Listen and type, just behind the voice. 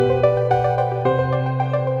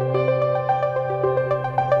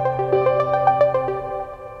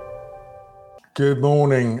Good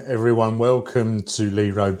morning, everyone. Welcome to Lee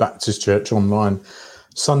Road Baptist Church Online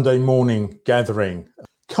Sunday morning gathering.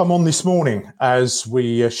 Come on this morning as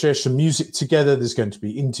we share some music together. There's going to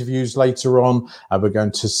be interviews later on. We're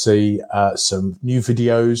going to see some new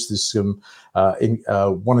videos. There's some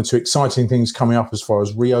one or two exciting things coming up as far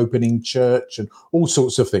as reopening church and all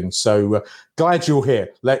sorts of things. So glad you're here.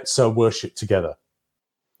 Let's worship together.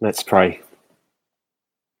 Let's pray.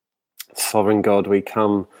 Sovereign God, we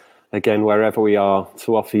come again wherever we are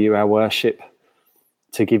to offer you our worship,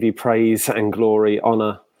 to give you praise and glory,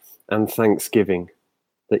 honour and thanksgiving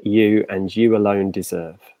that you and you alone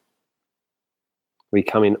deserve. We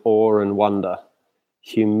come in awe and wonder,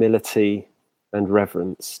 humility and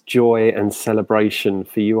reverence, joy and celebration,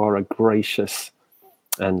 for you are a gracious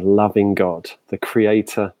and loving God, the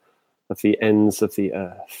creator of the ends of the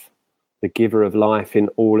earth, the giver of life in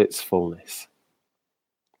all its fullness.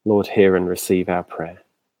 Lord, hear and receive our prayer.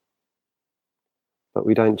 But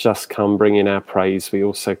we don't just come bringing our praise, we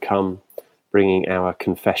also come bringing our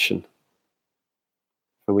confession.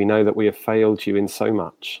 For we know that we have failed you in so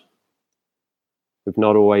much. We've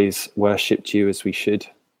not always worshipped you as we should.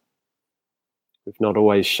 We've not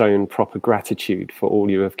always shown proper gratitude for all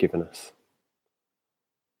you have given us.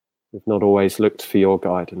 We've not always looked for your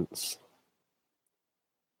guidance.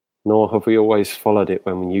 Nor have we always followed it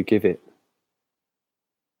when you give it.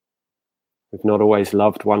 We've not always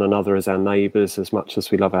loved one another as our neighbours as much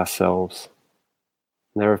as we love ourselves.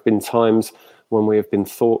 And there have been times when we have been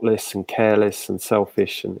thoughtless and careless and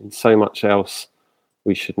selfish and in so much else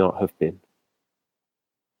we should not have been.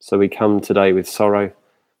 So we come today with sorrow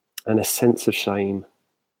and a sense of shame,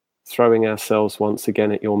 throwing ourselves once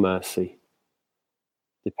again at your mercy,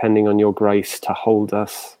 depending on your grace to hold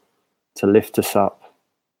us, to lift us up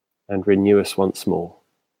and renew us once more.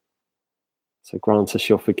 So grant us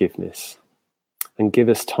your forgiveness. And give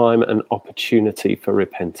us time and opportunity for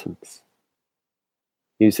repentance.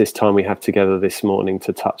 Use this time we have together this morning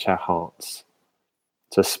to touch our hearts,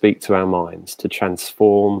 to speak to our minds, to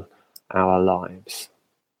transform our lives.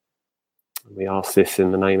 And we ask this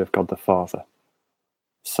in the name of God the Father,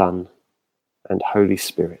 Son, and Holy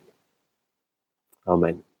Spirit.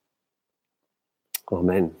 Amen.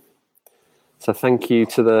 Amen. So thank you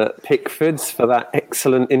to the Pickfords for that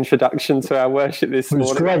excellent introduction to our worship this morning.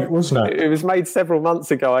 It was great, wasn't it? It was made several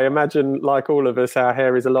months ago. I imagine, like all of us, our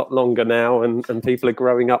hair is a lot longer now and people are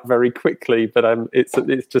growing up very quickly. But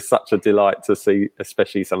it's just such a delight to see,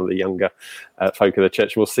 especially some of the younger folk of the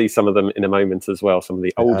church. We'll see some of them in a moment as well, some of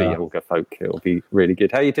the older, younger folk. It'll be really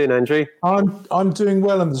good. How are you doing, Andrew? I'm doing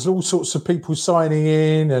well, and there's all sorts of people signing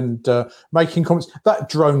in and making comments. That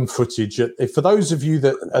drone footage, for those of you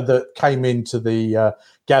that came into the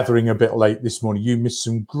gathering a bit late this morning, you missed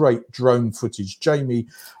some great drone footage. Jamie,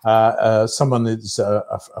 someone that's a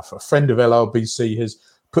friend of LRBC, has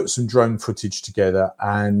put some drone footage together,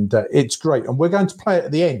 and it's great. And we're going to play it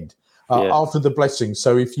at the end after the blessing.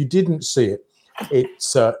 So if you didn't see it,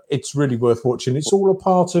 it's really worth watching. It's all a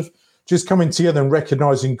part of just coming together and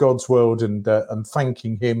recognising God's world and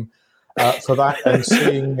thanking Him for that, and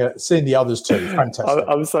seeing the others too. Fantastic.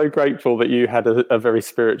 I'm so grateful that you had a very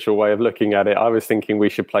spiritual way of looking at it. I was thinking we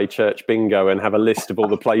should play church bingo and have a list of all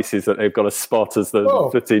the places that they've got to spot as the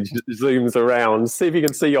footage zooms around. See if you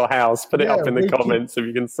can see your house. Put it up in the comments if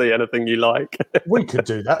you can see anything you like. We could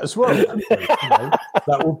do that as well. Couldn't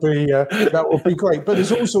we? That would be great. But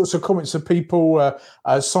there's all sorts of comments of people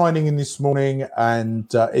signing in this morning,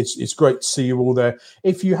 and it's great to see you all there.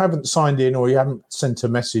 If you haven't signed in or you haven't sent a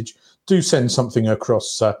message, do send something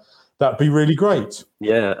across. That'd be really great.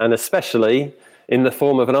 Yeah, and especially in the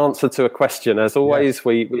form of an answer to a question. As always,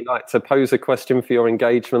 we like to pose a question for your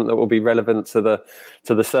engagement that will be relevant to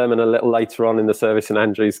the sermon a little later on in the service. And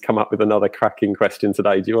Andrew's come up with another cracking question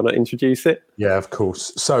today. Do you want to introduce it? Yeah, of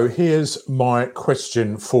course. So here's my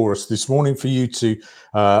question for us this morning for you to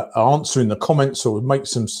answer in the comments or make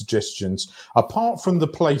some suggestions. Apart from the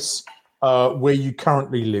place where you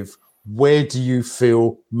currently live, where do you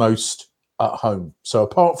feel most at home? So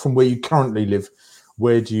apart from where you currently live,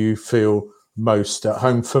 where do you feel most at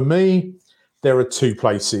home? For me, there are two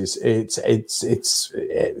places. It's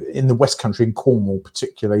in the West Country, in Cornwall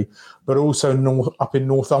particularly, but also up in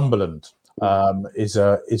Northumberland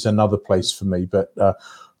is another place for me. But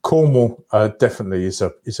Cornwall definitely is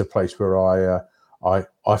a place where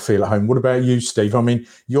I feel at home. What about you, Steve? I mean,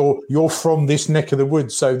 you're from this neck of the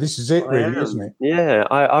woods, so this is it, really, isn't it? Yeah,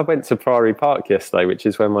 I went to Priory Park yesterday, which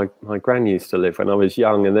is where my gran used to live when I was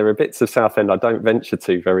young, and there are bits of Southend I don't venture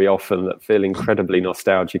to very often that feel incredibly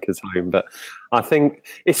nostalgic as home. But I think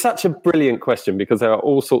it's such a brilliant question because there are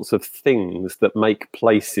all sorts of things that make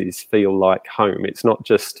places feel like home. It's not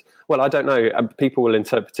just Well, I don't know. People will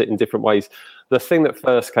interpret it in different ways. The thing that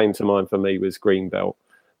first came to mind for me was Greenbelt,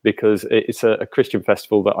 because it's a Christian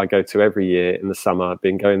festival that I go to every year in the summer. I've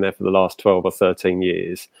been going there for the last 12 or 13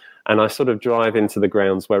 years. And I sort of drive into the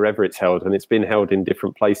grounds wherever it's held, and it's been held in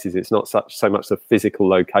different places. It's not so much the physical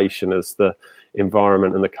location as the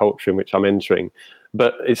environment and the culture in which I'm entering.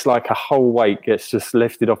 But it's like a whole weight gets just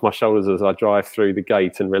lifted off my shoulders as I drive through the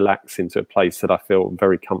gate and relax into a place that I feel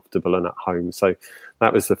very comfortable and at home. So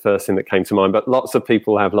that was the first thing that came to mind. But lots of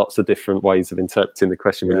people have lots of different ways of interpreting the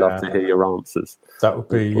question. We'd love to hear your answers. That would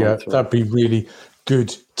be that'd be really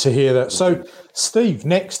good to hear that. So, Steve,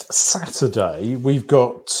 next Saturday we've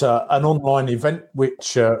got an online event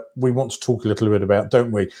which we want to talk a little bit about,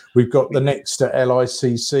 don't we? We've got the next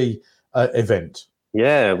LICC event.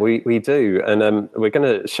 Yeah, we do. And we're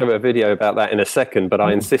going to show a video about that in a second, but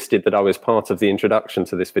I insisted that I was part of the introduction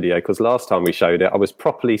to this video because last time we showed it, I was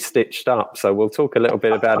properly stitched up. So we'll talk a little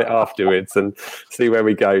bit about it afterwards and see where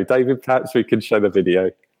we go. David, perhaps we can show the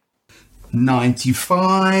video.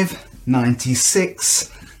 95,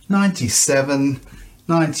 96, 97,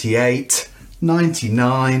 98,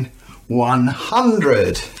 99,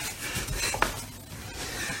 100.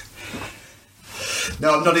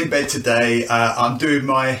 No, I'm not in bed today. I'm doing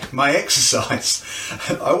my exercise.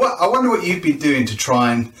 I wonder what you've been doing to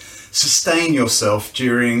try and sustain yourself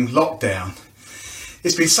during lockdown.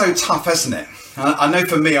 It's been so tough, hasn't it? I know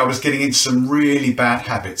for me, I was getting into some really bad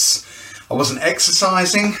habits. I wasn't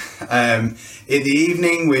exercising. In the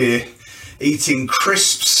evening, we're eating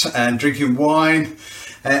crisps and drinking wine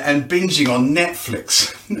and binging on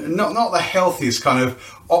Netflix. Not the healthiest kind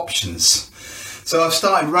of options. So I've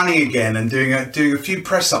started running again and doing a few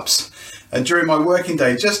press-ups during my working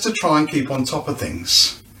day just to try and keep on top of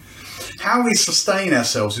things. How we sustain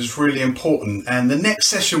ourselves is really important, and the next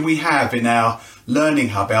session we have in our Learning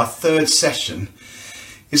Hub, our third session,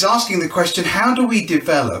 is asking the question, how do we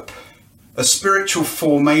develop a spiritual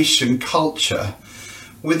formation culture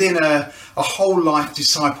within a whole life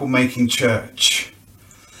disciple-making church?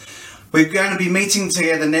 We're going to be meeting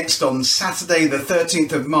together next on Saturday, the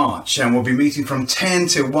 13th of March, and we'll be meeting from 10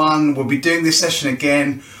 to 1. We'll be doing this session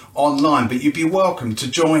again online, but you'd be welcome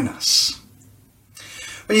to join us.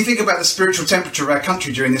 When you think about the spiritual temperature of our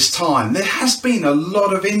country during this time, there has been a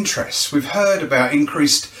lot of interest. We've heard about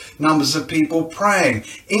increased numbers of people praying,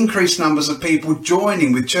 increased numbers of people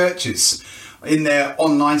joining with churches in their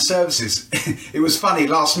online services. It was funny,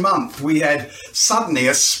 last month we had suddenly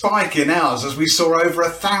a spike in ours as we saw over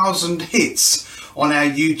 1,000 hits on our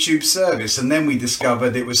YouTube service, and then we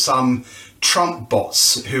discovered it was some Trump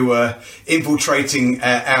bots who were infiltrating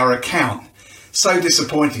our account. So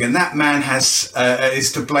disappointing, and that man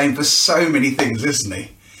is to blame for so many things, isn't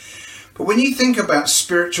he? But when you think about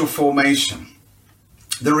spiritual formation,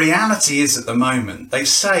 the reality is at the moment, they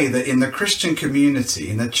say that in the Christian community,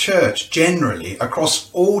 in the church generally,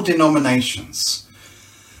 across all denominations,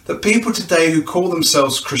 that people today who call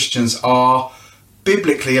themselves Christians are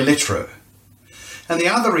biblically illiterate. And the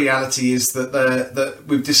other reality is that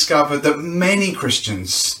we've discovered that many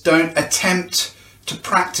Christians don't attempt to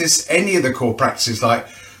practice any of the core practices like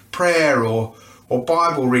prayer or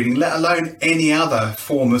Bible reading, let alone any other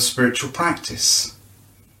form of spiritual practice.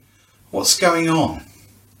 What's going on?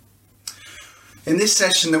 In this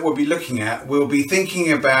session that we'll be looking at, we'll be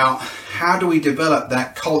thinking about how do we develop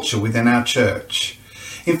that culture within our church.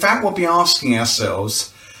 In fact, we'll be asking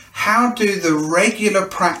ourselves, how do the regular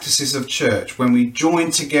practices of church, when we join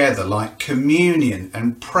together, like communion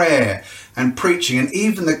and prayer and preaching, and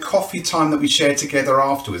even the coffee time that we share together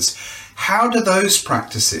afterwards, how do those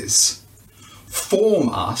practices form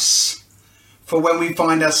us for when we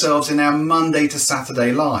find ourselves in our Monday to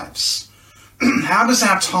Saturday lives? How does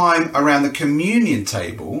our time around the communion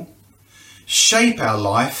table shape our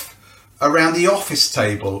life around the office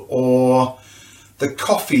table or the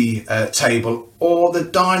coffee table or the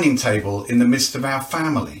dining table in the midst of our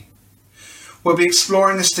family? We'll be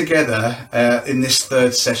exploring this together in this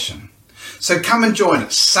third session. So come and join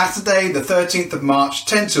us. Saturday, the 13th of March,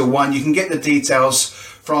 10 till 1. You can get the details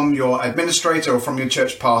from your administrator or from your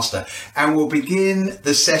church pastor. And we'll begin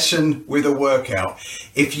the session with a workout.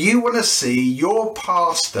 If you want to see your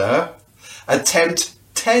pastor attempt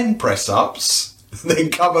 10 press-ups,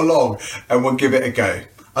 then come along and we'll give it a go.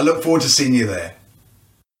 I look forward to seeing you there.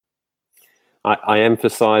 I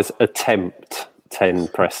emphasise attempt 10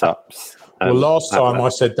 press-ups. Well, last time I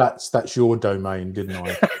said that's your domain, didn't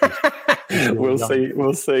I? We'll see.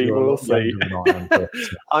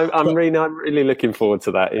 I'm really looking forward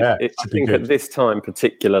to that. I think at this time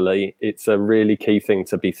particularly, it's a really key thing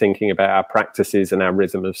to be thinking about our practices and our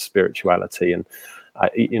rhythm of spirituality. And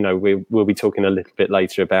we'll be talking a little bit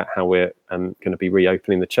later about how we're going to be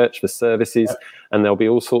reopening the church for services, and there'll be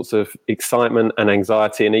all sorts of excitement and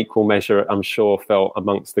anxiety in equal measure, I'm sure, felt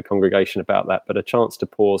amongst the congregation about that, but a chance to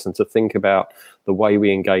pause and to think about the way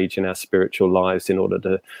we engage in our spiritual lives in order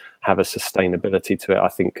to have a sustainability to it, I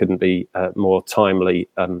think couldn't be a more timely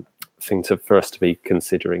thing for us to be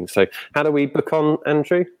considering. So how do we book on,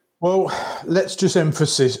 Andrew? Well, let's just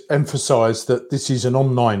emphasize that this is an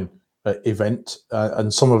online event,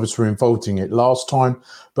 and some of us were involved in it last time,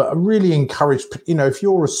 but I really encourage, if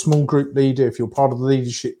you're a small group leader, if you're part of the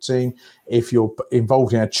leadership team, if you're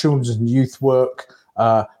involved in our children's and youth work,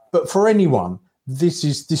 but for anyone, this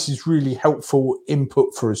is really helpful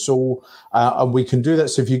input for us all, and we can do that.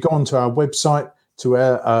 So if you go onto our website to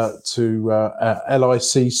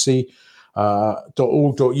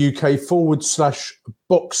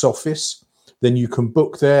LICC.org.uk/box office, then you can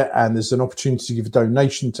book there, and there's an opportunity to give a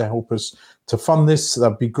donation to help us to fund this. So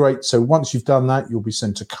that'd be great. So once you've done that, you'll be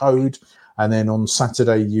sent a code, and then on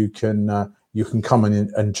Saturday you can come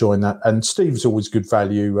in and join that. And Steve's always good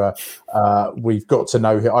value. We've got to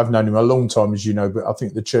know him. I've known him a long time, as you know, but I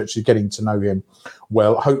think the church is getting to know him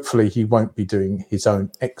well. Hopefully he won't be doing his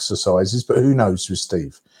own exercises, but who knows with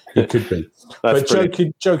Steve? It could be. But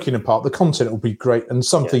joking apart, the content will be great, and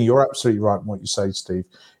something you're absolutely right in what you say, Steve.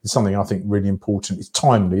 It's something I think really important. It's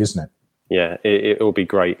timely, isn't it? Yeah, it will be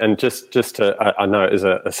great. And just to, I know it is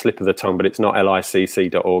a slip of the tongue, but it's not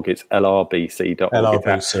LICC.org, it's LRBC.org.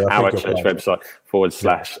 LRBC, our church website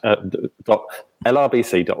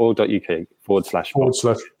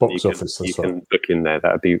 /LRBC.org.uk/box office. You can book in there.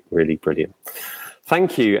 That would be really brilliant.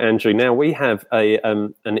 Thank you, Andrew. Now we have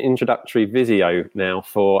an introductory video now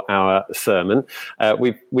for our sermon.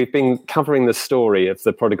 We've been covering the story of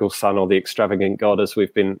the prodigal son, or the extravagant God, as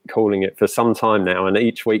we've been calling it, for some time now. And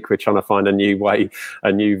each week we're trying to find a new way,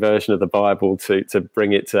 a new version of the Bible to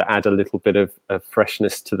bring it, to add a little bit of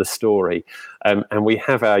freshness to the story. And we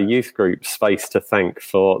have our youth group Space to thank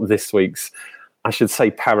for this week's, I should say,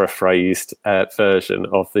 paraphrased version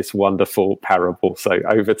of this wonderful parable. So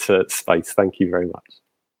over to Space. Thank you very much.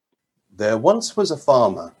 There once was a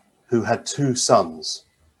farmer who had 2 sons.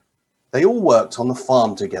 They all worked on the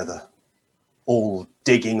farm together, all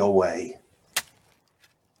digging away.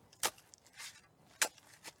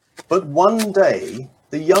 But one day,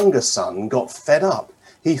 the younger son got fed up.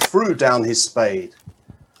 He threw down his spade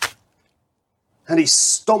and he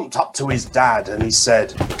stomped up to his dad and he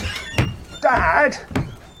said, "Dad,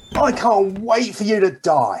 I can't wait for you to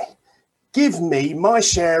die. Give me my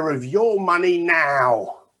share of your money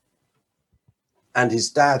now." And his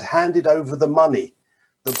dad handed over the money.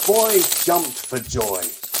 The boy jumped for joy.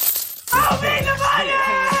 "I'll be the money!"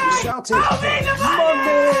 He shouted, "I'll be the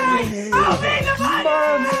money! I'll be the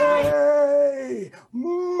money!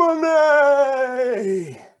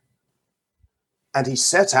 Money! And he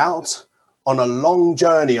set out on a long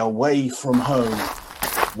journey away from home,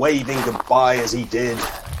 waving goodbye as he did.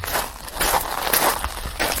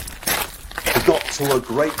 He got to a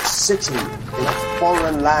great city in a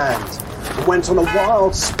foreign land and went on a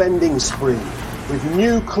wild spending spree with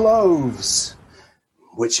new clothes,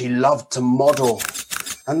 which he loved to model,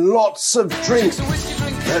 and lots of drink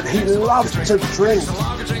that he loved to drink,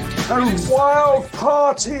 and wild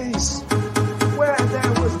parties where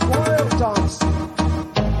there was wild dancing.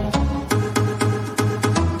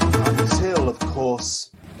 Until, of course,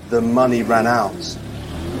 the money ran out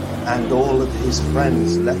and all of his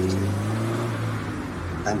friends left him,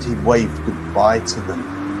 and he waved goodbye to them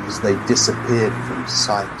as they disappeared from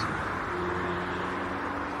sight.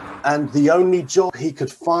 And the only job he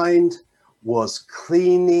could find was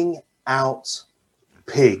cleaning out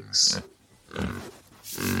pigs.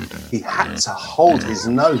 He had to hold his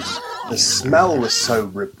nose. The smell was so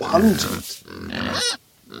repugnant.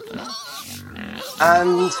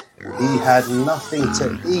 And he had nothing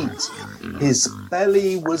to eat. His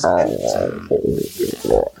belly was empty.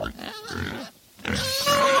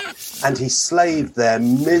 And he slaved there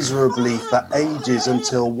miserably for ages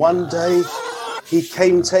until one day he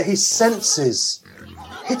came to his senses,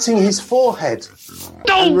 hitting his forehead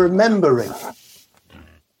and remembering.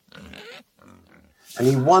 And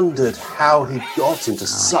he wondered how he got into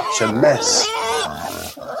such a mess.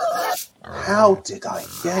 How did I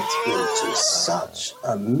get into such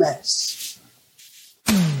a mess?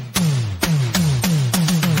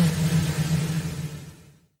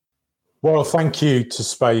 Well, thank you to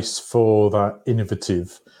Space for that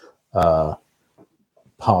innovative part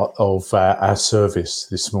of our service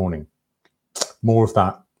this morning. More of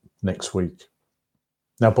that next week.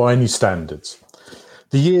 Now, by any standards,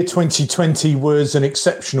 the year 2020 was an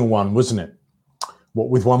exceptional one, wasn't it? what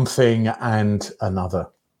with one thing and another.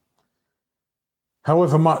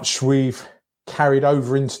 However much we've carried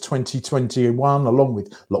over into 2021, along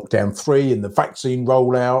with lockdown 3 and the vaccine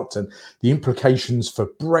rollout and the implications for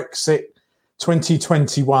Brexit,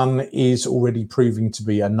 2021 is already proving to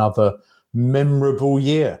be another memorable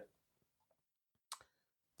year.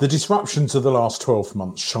 The disruptions of the last 12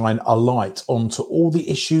 months shine a light onto all the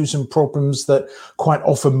issues and problems that quite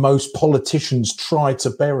often most politicians try to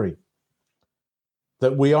bury.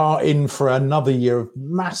 That we are in for another year of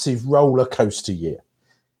massive roller coaster year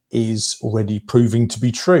is already proving to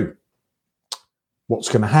be true. What's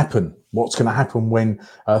going to happen? What's going to happen when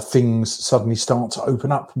things suddenly start to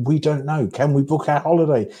open up? We don't know. Can we book our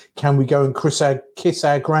holiday? Can we go and kiss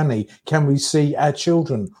our granny? Can we see our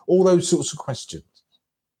children? All those sorts of questions.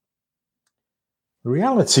 The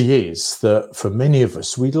reality is that for many of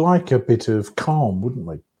us, we'd like a bit of calm, wouldn't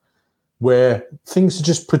we? Where things are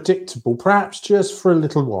just predictable, perhaps just for a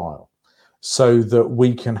little while, so that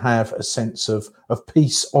we can have a sense of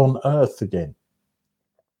peace on earth again.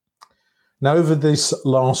 Now, over this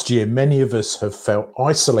last year, many of us have felt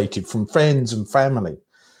isolated from friends and family.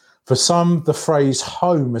 For some, the phrase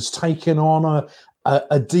home has taken on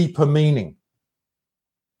a deeper meaning.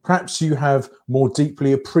 Perhaps you have more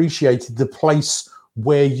deeply appreciated the place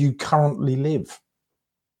where you currently live.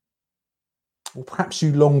 Or perhaps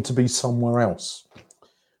you long to be somewhere else,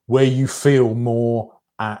 where you feel more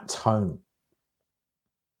at home.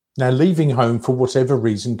 Now, leaving home for whatever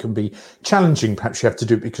reason can be challenging. Perhaps you have to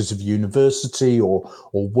do it because of university or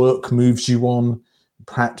work moves you on.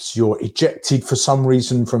 Perhaps you're ejected for some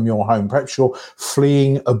reason from your home. Perhaps you're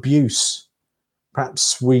fleeing abuse.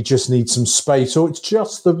 Perhaps we just need some space, or it's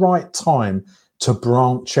just the right time to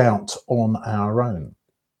branch out on our own.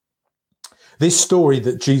 This story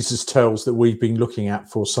that Jesus tells that we've been looking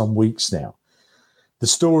at for some weeks now, the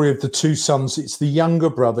story of the two sons, it's the younger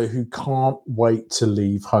brother who can't wait to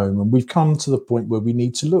leave home. And we've come to the point where we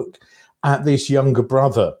need to look at this younger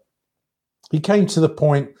brother. He came to the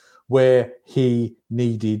point where he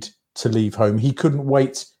needed to leave home. He couldn't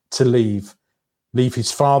wait to leave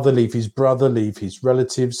his father, leave his brother, leave his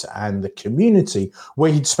relatives and the community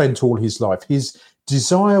where he'd spent all his life. His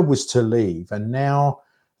desire was to leave, and now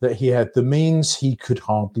that he had the means, he could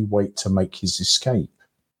hardly wait to make his escape.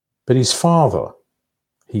 But his father,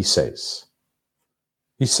 he says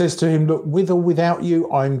to him, look, with or without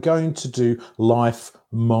you, I'm going to do life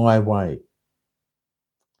my way.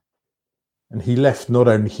 And he left not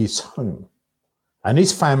only his home and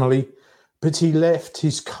his family, but he left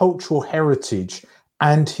his cultural heritage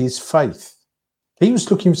and his faith. He was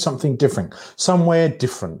looking for something different, somewhere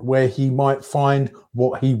different, where he might find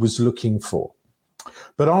what he was looking for.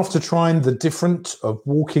 But after trying the different of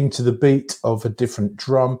walking to the beat of a different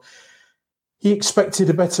drum, he expected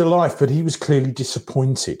a better life, but he was clearly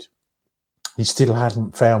disappointed. He still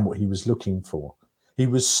hadn't found what he was looking for. He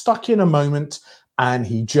was stuck in a moment and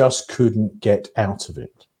he just couldn't get out of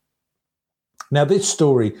it. Now, this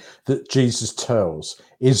story that Jesus tells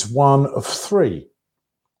is one of three.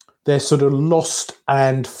 They're sort of lost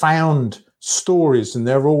and found stories, and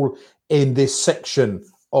they're all in this section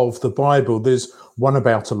of the Bible. There's one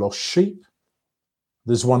about a lost sheep.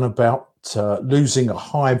 There's one about losing a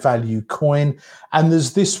high-value coin. And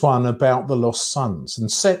there's this one about the lost sons, and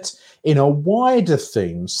set in a wider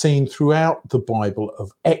theme seen throughout the Bible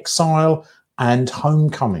of exile and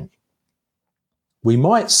homecoming. We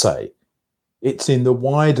might say it's in the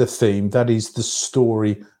wider theme that is the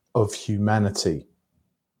story of humanity.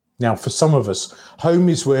 Now, for some of us, home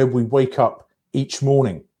is where we wake up each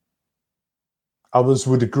morning. Others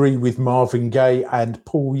would agree with Marvin Gaye and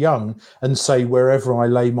Paul Young and say, wherever I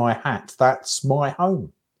lay my hat, that's my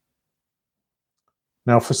home.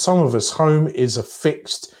 Now, for some of us, home is a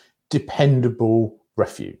fixed, dependable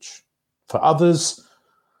refuge. For others,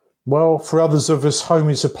 of us, home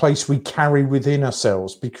is a place we carry within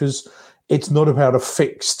ourselves because it's not about a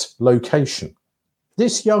fixed location.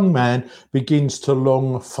 This young man begins to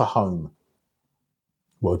long for home.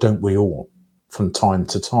 Well, don't we all, from time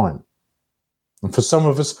to time? And for some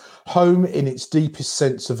of us, home in its deepest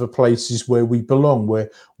sense of a place is where we belong, where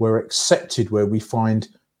we're accepted, where we find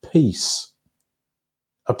peace.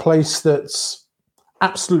 A place that's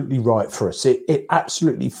absolutely right for us. It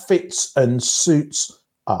absolutely fits and suits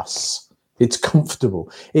us. It's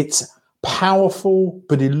comfortable. It's powerful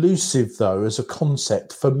but elusive, though, as a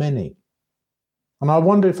concept for many. And I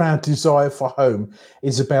wonder if our desire for home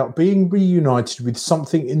is about being reunited with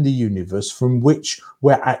something in the universe from which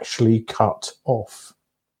we're actually cut off.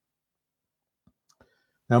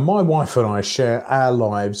 Now, my wife and I share our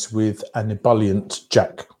lives with an ebullient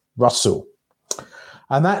Jack Russell.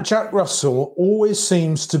 And that Jack Russell always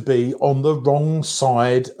seems to be on the wrong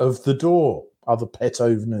side of the door. Other pet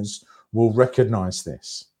owners will recognise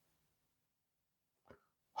this.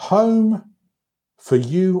 Home for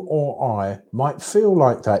you or I might feel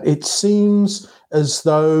like that. It seems as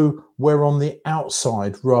though we're on the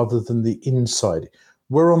outside rather than the inside.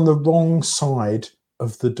 We're on the wrong side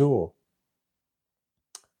of the door.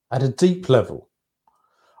 At a deep level,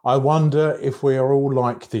 I wonder if we are all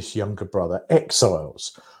like this younger brother,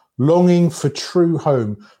 exiles, longing for true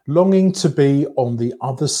home, longing to be on the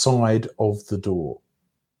other side of the door.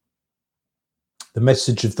 The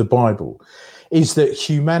message of the Bible is that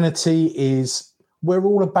humanity is, we're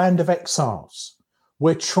all a band of exiles.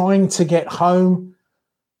 We're trying to get home,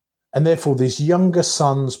 and therefore this younger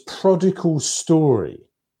son's prodigal story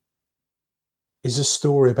is a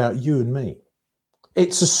story about you and me.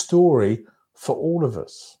 It's a story for all of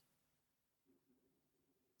us.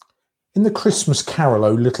 In the Christmas carol,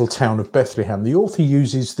 O Little Town of Bethlehem, the author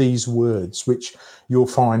uses these words, which you'll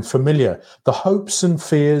find familiar. The hopes and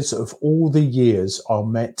fears of all the years are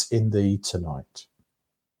met in thee tonight.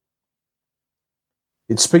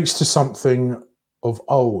 It speaks to something of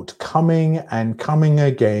old, coming and coming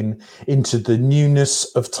again into the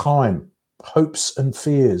newness of time, hopes and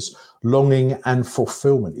fears, longing and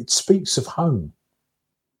fulfillment. It speaks of home.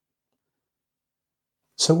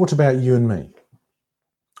 So what about you and me?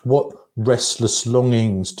 What restless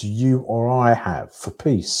longings do you or I have for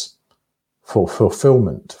peace, for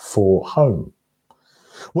fulfillment, for home?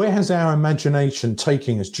 Where has our imagination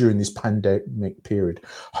taken us during this pandemic period?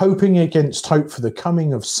 Hoping against hope for the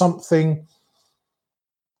coming of something,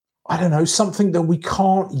 I don't know, something that we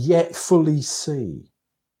can't yet fully see.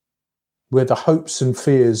 Where the hopes and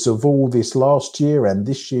fears of all this last year and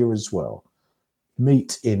this year as well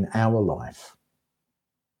meet in our life.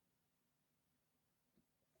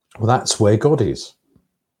 Well, that's where God is.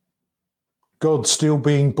 God still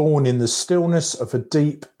being born in the stillness of a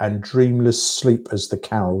deep and dreamless sleep, as the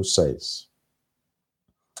carol says.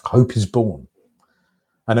 Hope is born.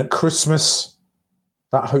 And at Christmas,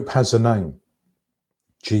 that hope has a name.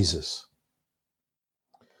 Jesus.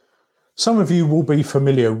 Some of you will be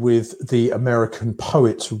familiar with the American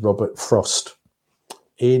poet Robert Frost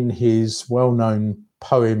in his well-known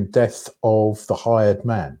poem, Death of the Hired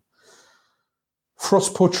Man.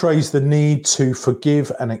 Frost portrays the need to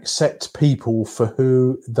forgive and accept people for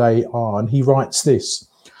who they are. And he writes this: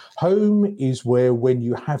 home is where when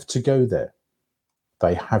you have to go there,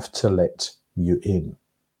 they have to let you in.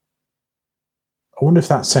 I wonder if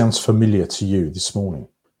that sounds familiar to you this morning.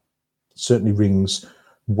 It certainly rings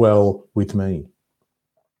well with me.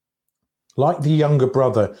 Like the younger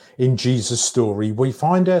brother in Jesus' story, we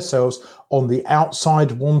find ourselves on the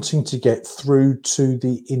outside wanting to get through to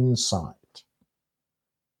the inside.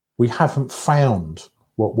 We haven't found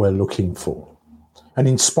what we're looking for. And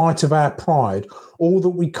in spite of our pride, all that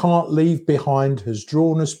we can't leave behind has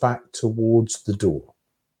drawn us back towards the door.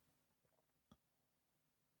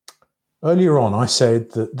 Earlier on, I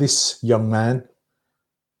said that this young man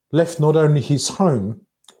left not only his home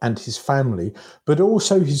and his family, but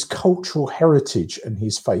also his cultural heritage and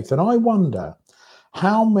his faith. And I wonder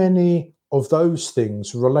how many of those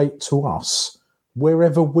things relate to us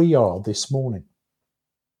wherever we are this morning.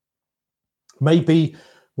 Maybe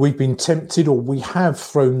we've been tempted, or we have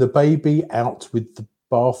thrown the baby out with the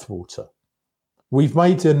bathwater. We've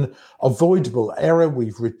made an avoidable error.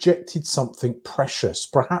 We've rejected something precious.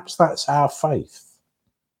 Perhaps that's our faith.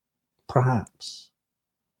 Perhaps.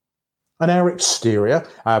 And our exterior,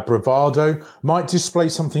 our bravado, might display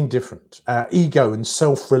something different. Our ego and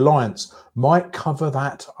self-reliance might cover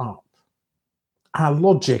that up. Our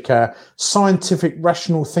logic, our scientific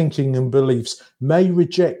rational thinking and beliefs may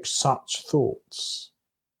reject such thoughts.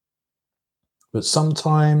 But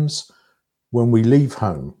sometimes when we leave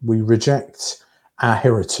home, we reject our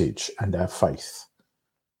heritage and our faith.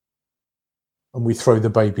 And we throw the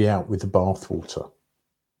baby out with the bathwater.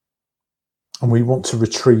 And we want to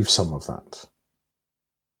retrieve some of that.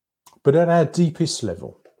 But at our deepest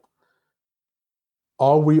level,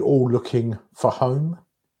 are we all looking for home?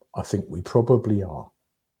 I think we probably are.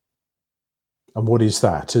 And what is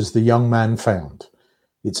that? As the young man found,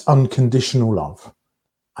 it's unconditional love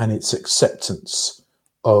and it's acceptance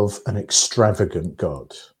of an extravagant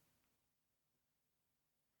God.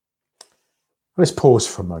 Let's pause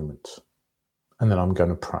for a moment and then I'm going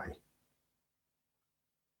to pray.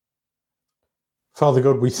 Father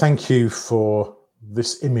God, we thank you for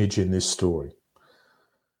this image in this story.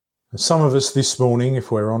 And some of us this morning,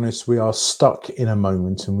 if we're honest, we are stuck in a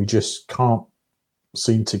moment and we just can't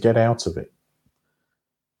seem to get out of it.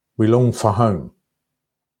 We long for home,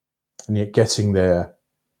 and yet getting there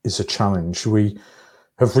is a challenge. We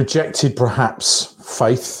have rejected perhaps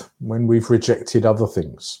faith when we've rejected other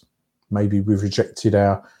things. Maybe we've rejected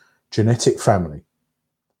our genetic family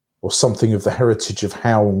or something of the heritage of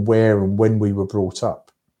how and where and when we were brought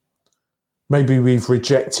up. Maybe we've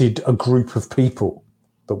rejected a group of people,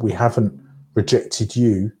 but we haven't rejected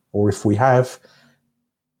you, or if we have,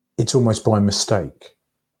 it's almost by mistake.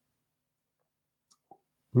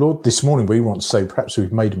 Lord, this morning we want to say perhaps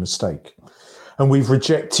we've made a mistake and we've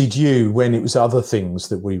rejected you when it was other things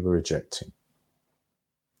that we were rejecting.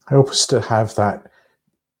 Help us to have that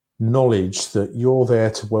knowledge that you're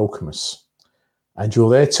there to welcome us and you're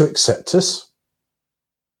there to accept us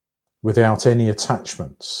without any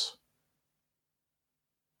attachments.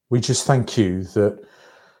 We just thank you that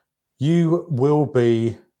you will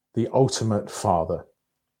be the ultimate Father,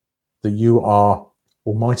 that you are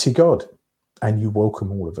Almighty God, and you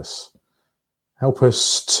welcome all of us. Help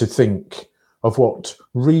us to think of what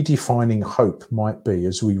redefining hope might be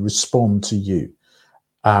as we respond to you,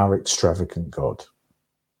 our extravagant God.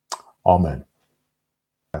 Amen.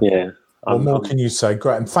 Yeah. What more can you say?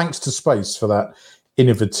 Great. And thanks to Space for that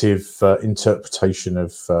innovative interpretation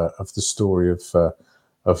of the story of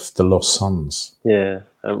the lost sons. Yeah.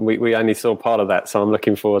 We only saw part of that, so I'm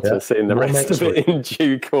looking forward to seeing the rest of it in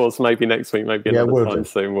due course. Maybe next week, maybe another time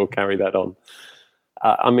soon. We'll carry that on.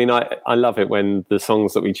 I love it when the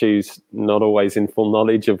songs that we choose, not always in full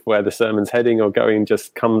knowledge of where the sermon's heading or going,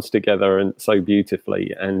 just comes together and so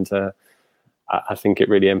beautifully. And I think it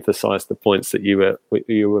really emphasised the points that you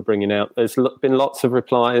were bringing out. There's been lots of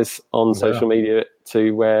replies on social media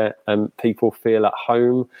to where people feel at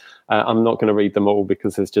home. I'm not going to read them all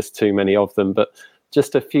because there's just too many of them, but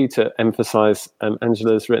just a few to emphasise.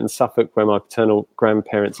 Angela's written Suffolk, where my paternal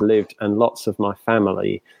grandparents lived, and lots of my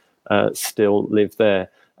family still live there.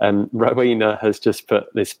 Rowena has just put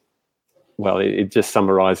this, well, it just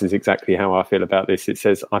summarises exactly how I feel about this. It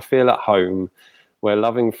says, I feel at home where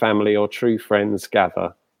loving family or true friends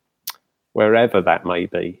gather, wherever that may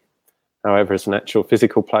be. However, as an actual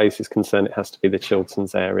physical place is concerned, it has to be the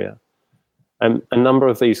Chilterns area. A number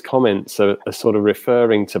of these comments are sort of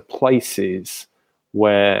referring to places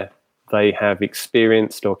where they have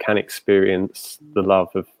experienced or can experience the love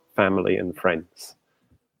of family and friends.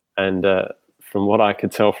 And from what I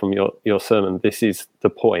could tell from your sermon, this is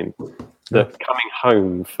the point, that coming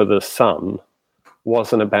home for the son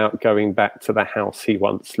wasn't about going back to the house he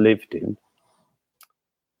once lived in.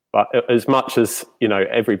 But as much as,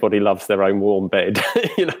 everybody loves their own warm bed,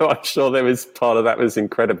 I'm sure there was part of that was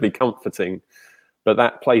incredibly comforting. But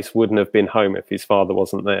that place wouldn't have been home if his father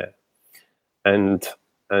wasn't there. And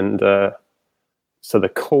so the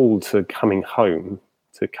call to coming home,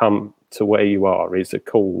 to come to where you are, is a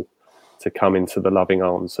call to come into the loving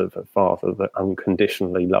arms of a father that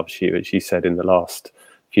unconditionally loves you, as you said in the last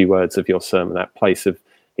few words of your sermon, that place of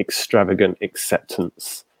extravagant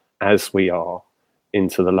acceptance as we are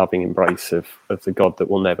into the loving embrace of the God that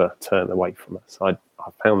will never turn away from us. I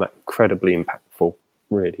found that incredibly impactful,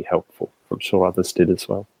 really helpful. I'm sure others did as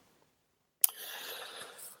well.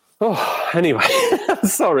 Oh, anyway,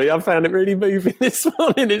 sorry, I found it really moving this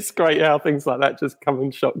morning. It's great how things like that just come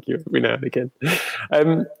and shock you every now and again.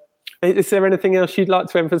 Is there anything else you'd like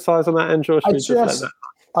to emphasise on that, Andrew?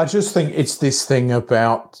 I just think it's this thing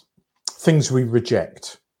about things we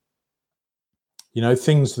reject.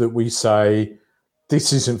 Things that we say,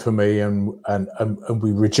 this isn't for me, and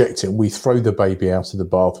we reject it, and we throw the baby out of the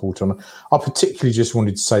bathwater. I particularly just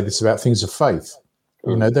wanted to say this about things of faith.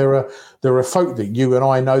 There are folk that you and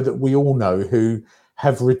I know, that we all know, who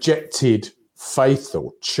have rejected faith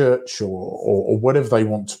or church or whatever they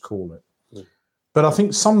want to call it. But I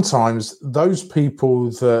think sometimes those people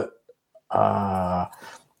that I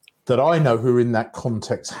know who are in that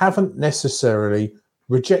context haven't necessarily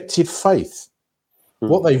rejected faith.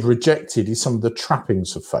 What they've rejected is some of the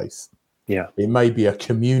trappings of faith. Yeah, it may be a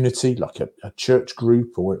community, like a church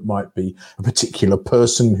group, or it might be a particular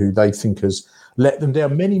person who they think has let them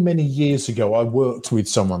down. Many, many years ago, I worked with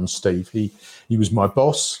someone, Steve. He was my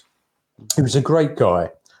boss. He was a great guy,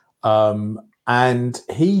 and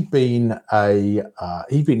he'd been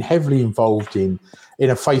heavily involved in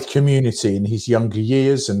a faith community in his younger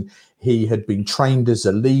years, and he had been trained as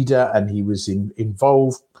a leader, and he was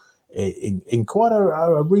involved in quite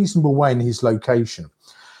a reasonable way in his location.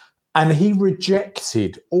 And he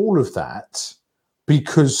rejected all of that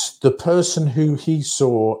because the person who he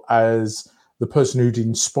saw as the person who'd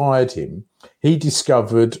inspired him, he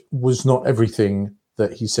discovered was not everything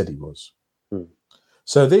that he said he was.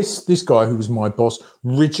 So this guy who was my boss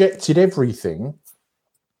rejected everything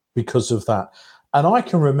because of that. And I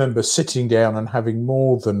can remember sitting down and having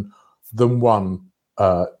more than one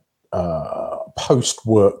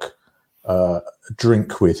post-work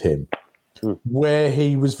drink with him, where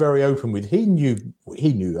he was very open with. He knew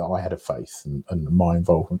I had a faith and my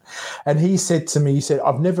involvement, and he said to me,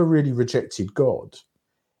 I've never really rejected God.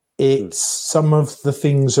 It's some of the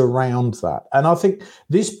things around that. And I think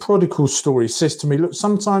this prodigal story says to me, look,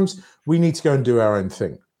 sometimes we need to go and do our own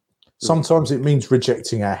thing. Sometimes it means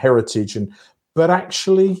rejecting our heritage. But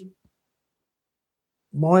actually,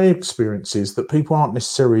 my experience is that people aren't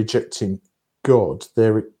necessarily rejecting God.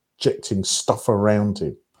 They're rejecting stuff around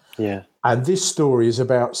him. Yeah. And this story is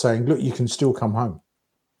about saying, look, you can still come home.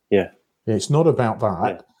 Yeah. It's not about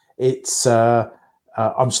that. Yeah. It's...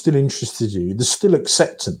 I'm still interested in you. There's still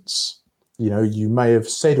acceptance. You may have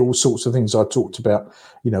said all sorts of things. I talked about,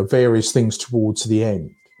 various things towards the end.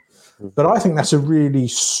 But I think that's a really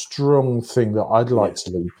strong thing that I'd like to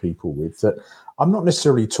leave people with, that I'm not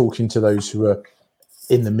necessarily talking to those who are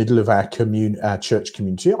in the middle of our church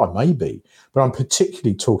community. I may be, but I'm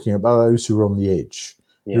particularly talking about those who are on the edge,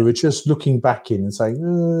 who are just looking back in and saying,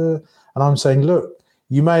 and I'm saying, look,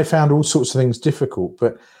 you may have found all sorts of things difficult,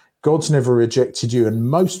 but God's never rejected you. And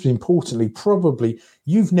most importantly, probably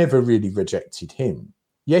you've never really rejected him.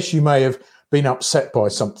 Yes, you may have been upset by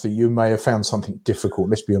something. You may have found something difficult.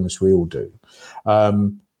 Let's be honest, we all do.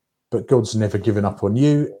 But God's never given up on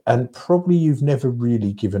you. And probably you've never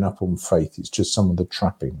really given up on faith. It's just some of the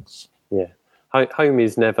trappings. Yeah. Home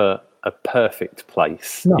is never a perfect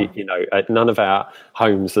place. No. None of our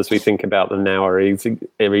homes, as we think about them now, are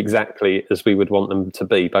exactly as we would want them to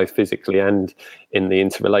be, both physically and in the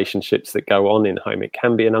interrelationships that go on in home. It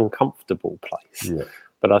can be an uncomfortable place. Yeah.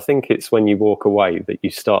 But I think it's when you walk away that you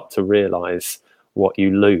start to realise what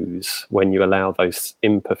you lose when you allow those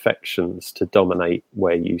imperfections to dominate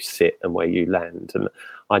where you sit and where you land. And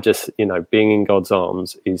I just, being in God's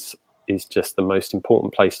arms is just the most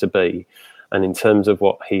important place to be. And in terms of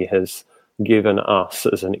what he has given us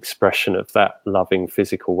as an expression of that loving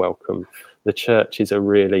physical welcome, the church is a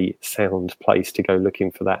really sound place to go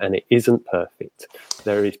looking for that. And it isn't perfect.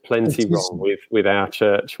 There is plenty wrong with our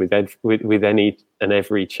church, with any and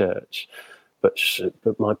every church. But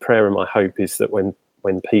my prayer and my hope is that when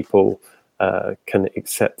people can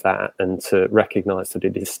accept that and to recognise that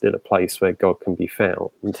it is still a place where God can be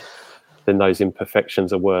found, then those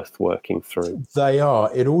imperfections are worth working through. They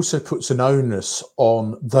are. It also puts an onus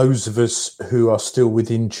on those of us who are still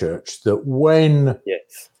within church, that when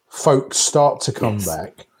folks start to come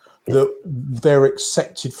back, that they're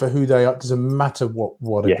accepted for who they are. It doesn't matter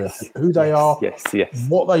who they are,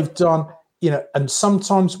 what they've done, and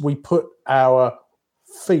sometimes we put our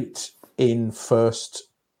feet in first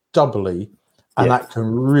doubly, and that can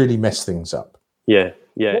really mess things up.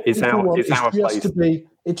 It's our place to be.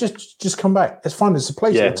 It just come back. It's fine. There's a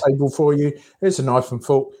place at the table for you. There's a knife and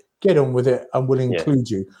fork. Get on with it, and we'll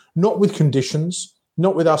include you. Not with conditions.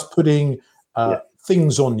 Not with us putting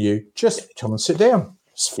things on you. Just come and sit down.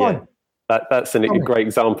 It's fine. That's a great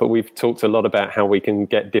example. We've talked a lot about how we can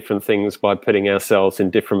get different things by putting ourselves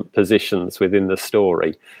in different positions within the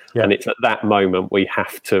story. And it's at that moment we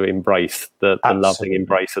have to embrace the loving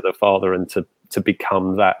embrace of the Father, and to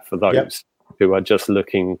become that for those who are just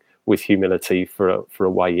looking with humility for a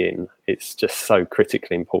way in. It's just so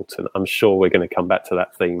critically important. I'm sure we're going to come back to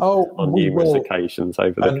that theme on numerous occasions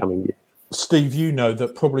over the coming years. Steve, you know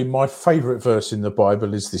that probably my favourite verse in the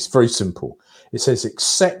Bible is this, very simple. It says,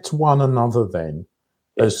 accept one another then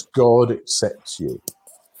as God accepts you.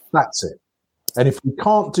 That's it. And if we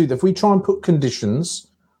can't do that, if we try and put conditions,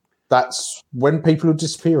 that's when people will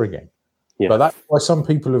disappear again. But that's why some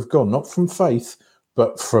people have gone, not from faith,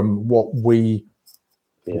 but from what we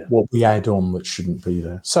add on that shouldn't be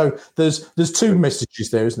there. So there's two messages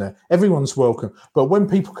there, isn't there? Everyone's welcome. But when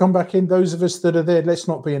people come back in, those of us that are there, let's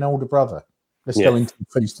not be an older brother. Let's go into the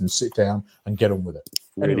feast and sit down and get on with it.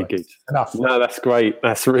 Really good. Enough. No, that's great.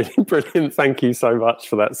 That's really brilliant. Thank you so much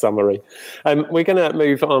for that summary. We're going to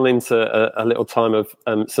move on into a little time of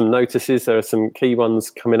some notices. There are some key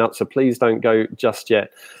ones coming up, so please don't go just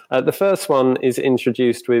yet. The first one is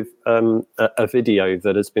introduced with a video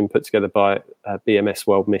that has been put together by BMS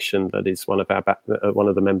World Mission, that is one of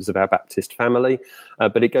the members of our Baptist family,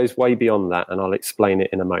 but it goes way beyond that, and I'll explain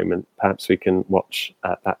it in a moment. Perhaps we can watch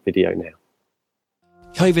that video now.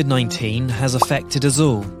 COVID-19 has affected us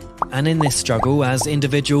all, and in this struggle, as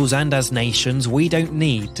individuals and as nations, we don't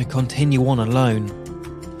need to continue on alone.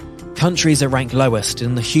 Countries that rank lowest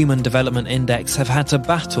in the Human Development Index have had to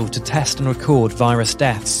battle to test and record virus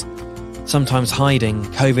deaths, sometimes hiding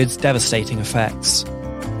COVID's devastating effects.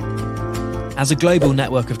 As a global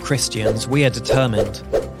network of Christians, we are determined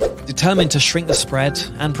to shrink the spread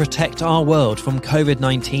and protect our world from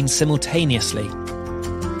COVID-19 simultaneously,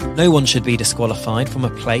 No one should be disqualified from a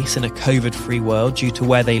place in a COVID-free world due to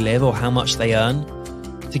where they live or how much they earn.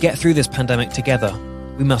 To get through this pandemic together,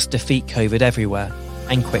 we must defeat COVID everywhere,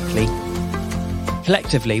 and quickly.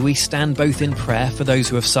 Collectively, we stand both in prayer for those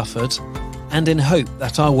who have suffered and in hope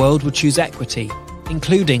that our world will choose equity,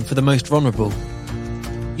 including for the most vulnerable.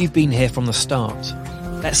 You've been here from the start.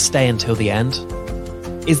 Let's stay until the end.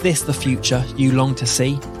 Is this the future you long to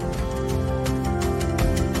see?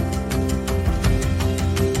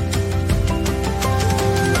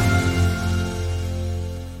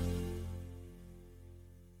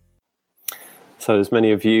 So as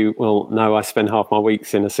many of you will know, I spend half my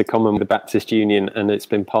weeks in a secondment with the Baptist Union, and it's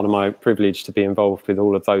been part of my privilege to be involved with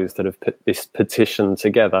all of those that have put this petition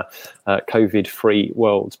together, COVID-free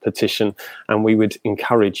world petition. And we would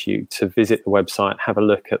encourage you to visit the website, have a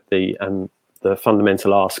look at the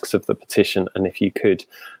fundamental asks of the petition, and if you could,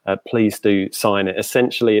 please do sign it.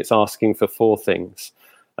 Essentially, it's asking for four things.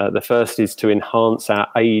 The first is to enhance our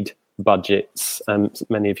aid budgets.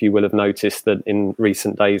 Many of you will have noticed that in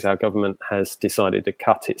recent days our government has decided to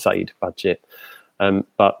cut its aid budget,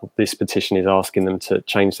 but this petition is asking them to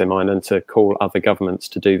change their mind and to call other governments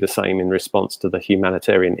to do the same in response to the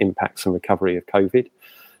humanitarian impacts and recovery of COVID.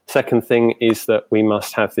 Second thing is that we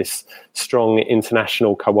must have this strong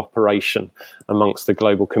international cooperation amongst the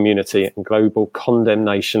global community and global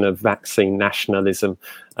condemnation of vaccine nationalism.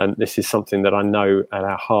 And this is something that I know at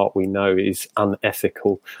our heart we know is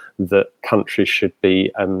unethical, that countries should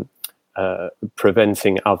be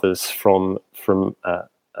preventing others from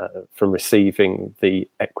receiving the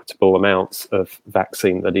equitable amounts of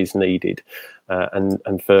vaccine that is needed,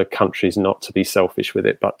 and for countries not to be selfish with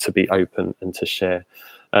it, but to be open and to share.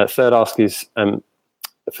 Third ask is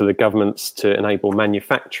for the governments to enable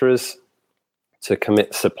manufacturers to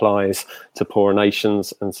commit supplies to poorer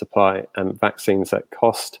nations and supply vaccines at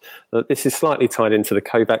cost. This is slightly tied into the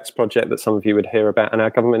COVAX project that some of you would hear about, and our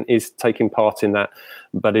government is taking part in that,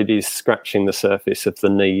 but it is scratching the surface of the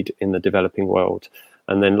need in the developing world.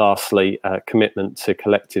 And then lastly, commitment to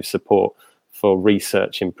collective support for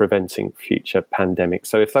research in preventing future pandemics.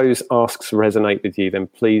 So if those asks resonate with you, then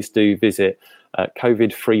please do visit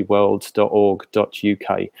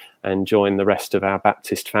covidfreeworld.org.uk and join the rest of our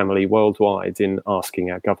Baptist family worldwide in asking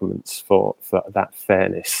our governments for that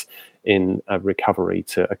fairness in a recovery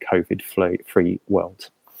to a COVID-free world.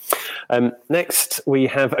 Next, we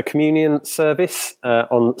have a communion service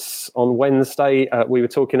on Wednesday. We were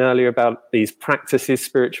talking earlier about these practices,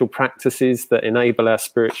 spiritual practices that enable our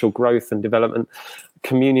spiritual growth and development.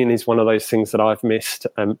 Communion is one of those things that I've missed.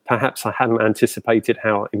 Perhaps I hadn't anticipated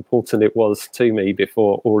how important it was to me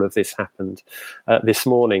before all of this happened. This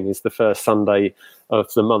morning is the first Sunday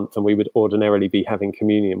of the month, and we would ordinarily be having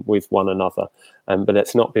communion with one another, but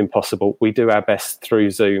it's not been possible. We do our best through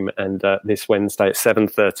Zoom, and this Wednesday at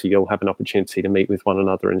 7:30 you'll have an opportunity to meet with one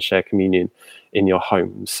another and share communion in your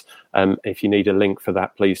homes. If you need a link for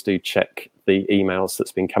that, please do check the emails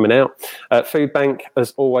that's been coming out. Food Bank,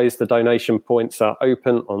 as always, the donation points are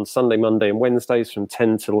open on Sunday, Monday and Wednesdays from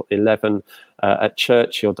 10 till 11 at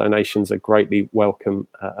church. Your donations are greatly welcome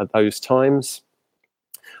at those times.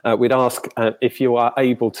 We'd ask if you are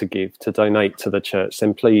able to give, to donate to the church,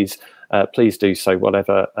 then please do so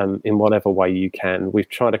in whatever way you can. We've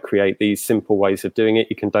tried to create these simple ways of doing it.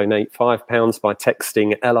 You can donate £5 by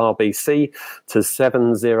texting LRBC to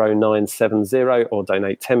 70970, or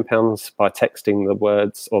donate £10 by texting the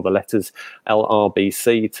words or the letters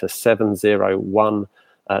LRBC to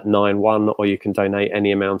 70191, or you can donate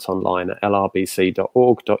any amount online at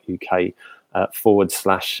lrbc.org.uk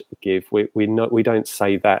 /give. We don't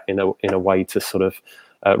say that in a way to sort of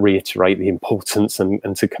reiterate the importance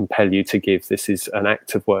and to compel you to give. This is an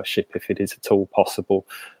act of worship if it is at all possible,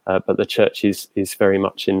 but the church is very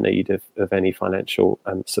much in need of any financial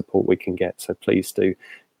support we can get, so please do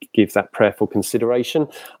give that prayerful consideration.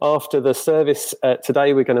 After the service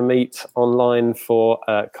today, we're going to meet online for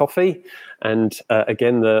coffee, and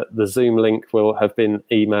again the Zoom link will have been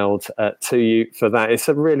emailed to you for that. It's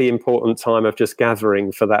a really important time of just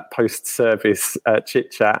gathering for that post-service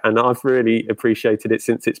chit-chat, and I've really appreciated it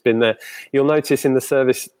since it's been there. You'll notice in the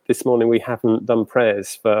service this morning we haven't done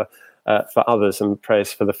prayers for others and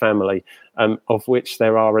prayers for the family, of which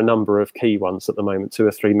there are a number of key ones at the moment. 2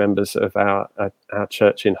 or 3 members of our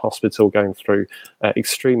church in hospital going through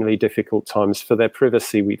extremely difficult times. For their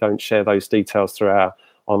privacy, we don't share those details through our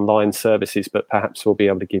online services, but perhaps we'll be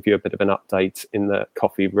able to give you a bit of an update in the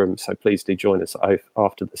coffee room. So please do join us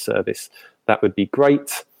after the service. That would be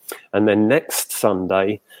great. And then next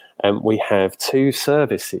Sunday, we have 2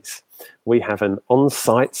 services. We have an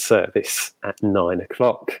on-site service at 9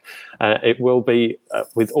 o'clock. It will be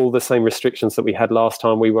with all the same restrictions that we had last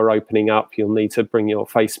time we were opening up. You'll need to bring your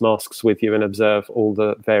face masks with you and observe all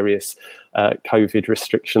the various COVID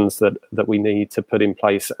restrictions that we need to put in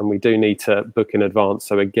place. And we do need to book in advance.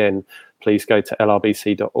 So again, please go to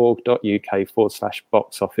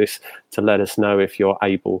lrbc.org.uk/box office to let us know if you're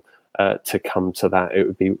able to come to that. It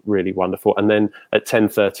would be really wonderful. And then at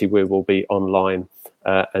 10:30 we will be online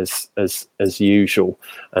as usual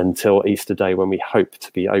until Easter Day, when we hope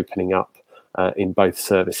to be opening up in both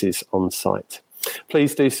services on site.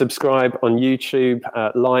 Please do subscribe on YouTube,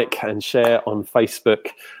 like and share on Facebook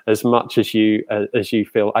as much as you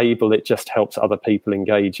feel able. It just helps other people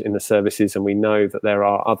engage in the services, and we know that there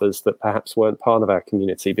are others that perhaps weren't part of our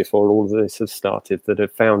community before all of this has started that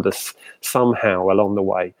have found us somehow along the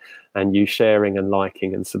way, and you sharing and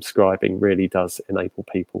liking and subscribing really does enable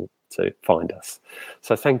people to find us.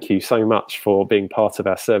 So thank you so much for being part of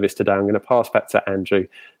our service today. I'm going to pass back to Andrew,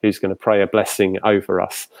 who's going to pray a blessing over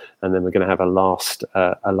us, and then we're going to have a last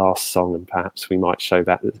song, and perhaps we might show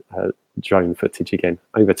that drone footage again.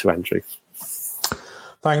 Over to Andrew.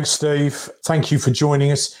 Thanks, Steve. Thank you for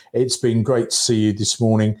joining us. It's been great to see you this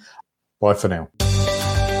morning. Bye for now.